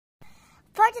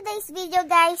For today's video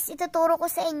guys, ituturo ko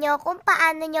sa inyo kung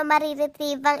paano nyo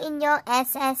mariretrieve ang inyong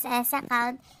SSS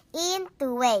account in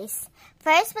 2 ways.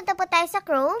 First, punta po tayo sa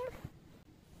Chrome.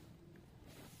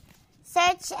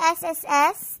 Search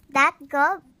sss.gov.ph.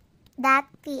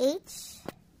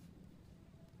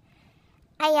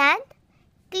 Ayan.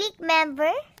 Click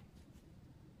member.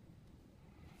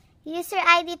 User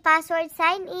ID, password,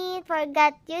 sign in.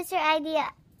 Forgot user ID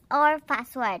or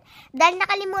password. Dahil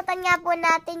nakalimutan nga po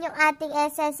natin yung ating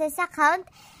SSS account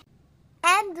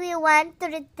and we want to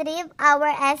retrieve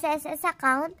our SSS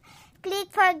account,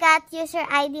 click forgot user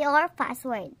ID or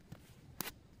password.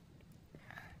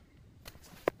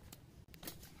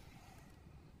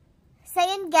 So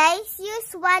yun guys,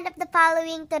 use one of the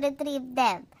following to retrieve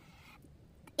them.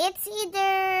 It's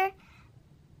either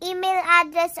email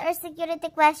address or security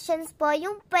questions po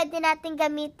yung pwede natin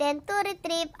gamitin to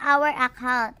retrieve our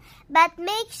account. But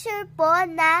make sure po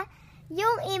na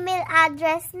yung email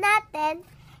address natin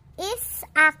is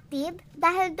active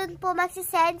dahil dun po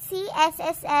magsisend si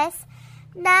SSS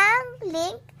ng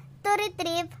link to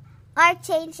retrieve or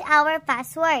change our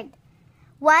password.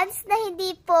 Once na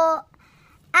hindi po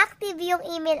active yung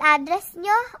email address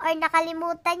nyo or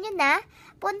nakalimutan nyo na,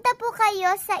 punta po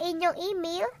kayo sa inyong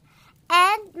email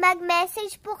and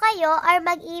mag-message po kayo or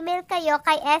mag-email kayo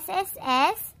kay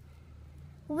SSS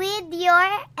with your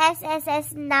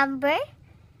SSS number,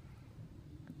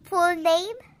 full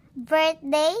name,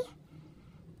 birthday,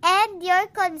 and your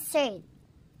concern.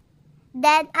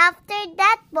 Then, after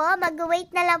that po,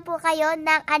 mag-wait na lang po kayo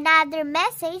ng another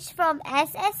message from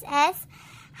SSS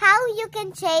how you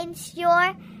can change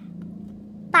your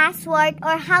password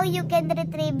or how you can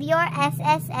retrieve your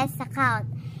SSS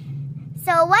account.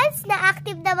 So, once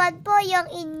na-active naman po yung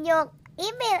inyong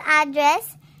email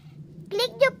address,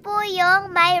 click nyo po yung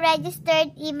my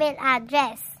registered email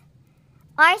address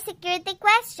or security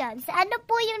questions. Ano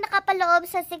po yung nakapaloob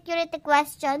sa security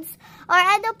questions or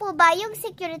ano po ba yung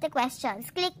security questions?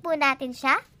 Click po natin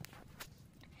siya.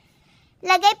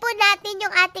 Lagay po natin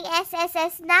yung ating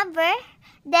SSS number,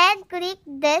 then click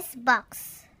this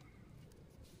box.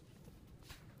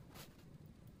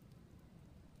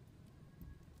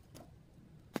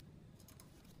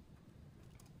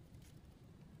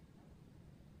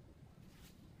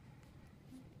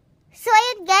 So,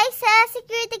 ayun guys, sa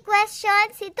security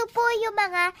questions, ito po yung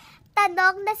mga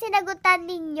tanong na sinagutan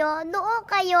ninyo noong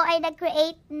kayo ay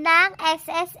nag-create ng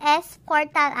SSS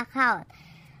portal account.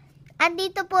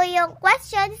 Andito po yung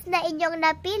questions na inyong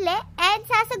napili and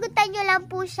sasagutan nyo lang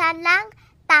po siya ng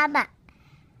tama.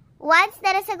 Once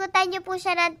na nasagutan nyo po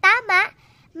siya ng tama,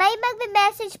 may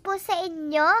magme-message po sa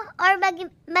inyo or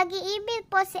mag-i-email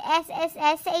po si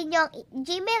SSS sa inyong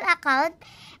Gmail account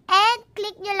and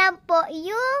click nyo lang po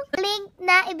yung link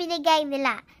na ibinigay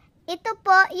nila. Ito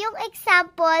po yung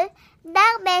example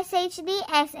ng message ni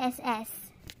SSS.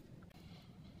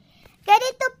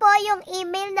 Ganito po yung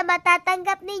email na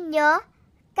matatanggap ninyo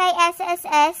kay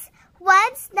SSS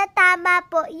once na tama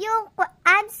po yung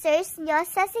answers nyo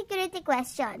sa security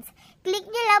questions. Click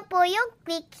nyo lang po yung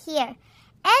click here.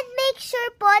 And make sure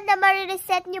po na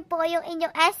ma-reset nyo po yung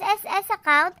inyong SSS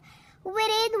account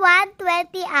within 120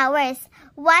 hours.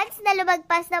 Once na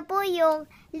lumagpas na po yung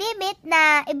limit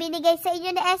na ibinigay sa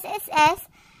inyo ng SSS,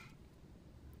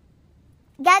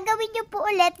 gagawin nyo po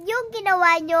ulit yung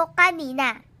ginawa nyo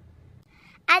kanina.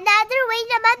 Another way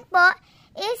naman po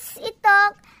is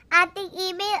itong ating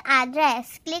email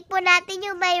address. Click po natin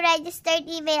yung my registered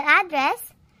email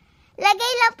address.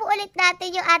 Lagay lang po ulit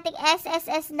natin yung ating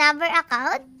SSS number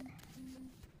account.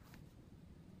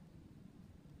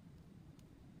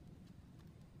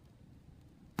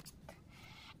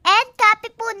 And copy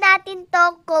po natin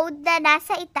tong code na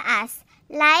nasa itaas.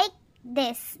 Like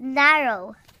this,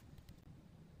 narrow.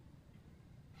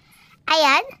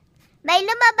 Ayan. May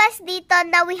lumabas dito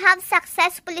na we have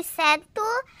successfully sent to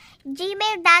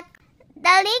gmail.com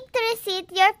the link to reset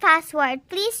your password.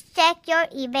 Please check your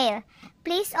email.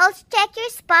 Please also check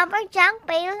your spam or junk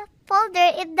mail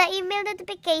folder if the email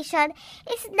notification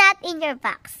is not in your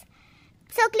box.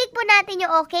 So, click po natin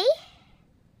yung OK.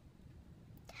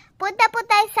 Punta po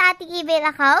tayo sa ating email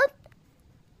account.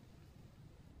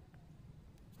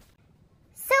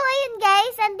 So, ayun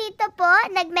guys, andito po,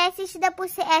 nag-message na po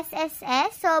si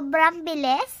SSS. Sobrang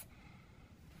bilis.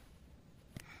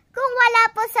 Kung wala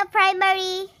po sa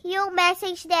primary yung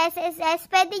message ni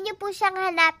SSS, pwede nyo po siyang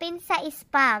hanapin sa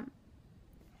spam.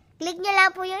 Click nyo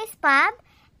lang po yung spam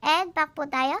and back po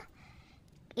tayo.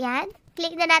 Yan.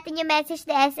 Click na natin yung message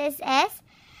ni SSS.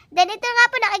 Then, ito nga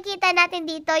po nakikita natin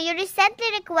dito, you recently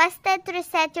requested to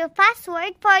reset your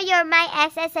password for your My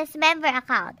SSS member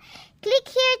account. Click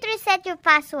here to reset your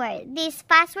password. This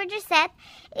password reset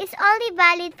is only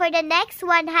valid for the next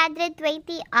 120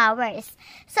 hours.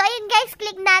 So, ayun guys,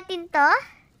 click natin to.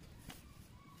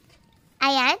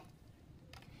 Ayan.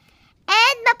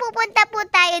 And mapupunta po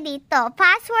tayo dito.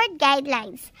 Password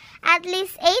guidelines. At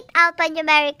least 8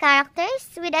 alphanumeric characters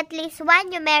with at least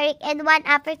 1 numeric and 1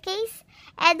 uppercase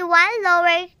and 1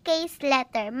 lowercase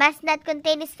letter. Must not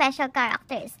contain special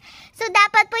characters. So,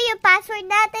 dapat po yung password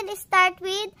natin start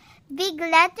with big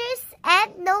letters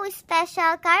and no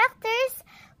special characters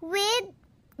with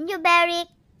numeric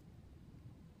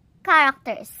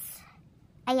characters.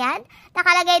 Ayan.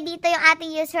 Nakalagay dito yung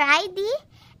ating user ID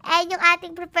and yung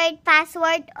ating preferred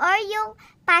password or yung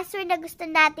password na gusto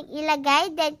nating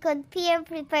ilagay. Then, confirm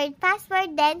preferred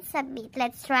password. Then, submit.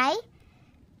 Let's try.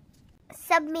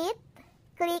 Submit.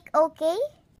 Click OK.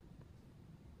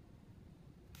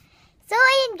 So,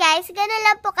 ayun guys, ganun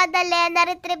lang po kadali.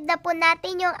 Na-retrieve na po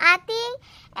natin yung ating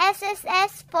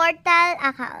SSS portal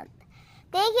account.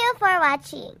 Thank you for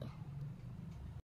watching.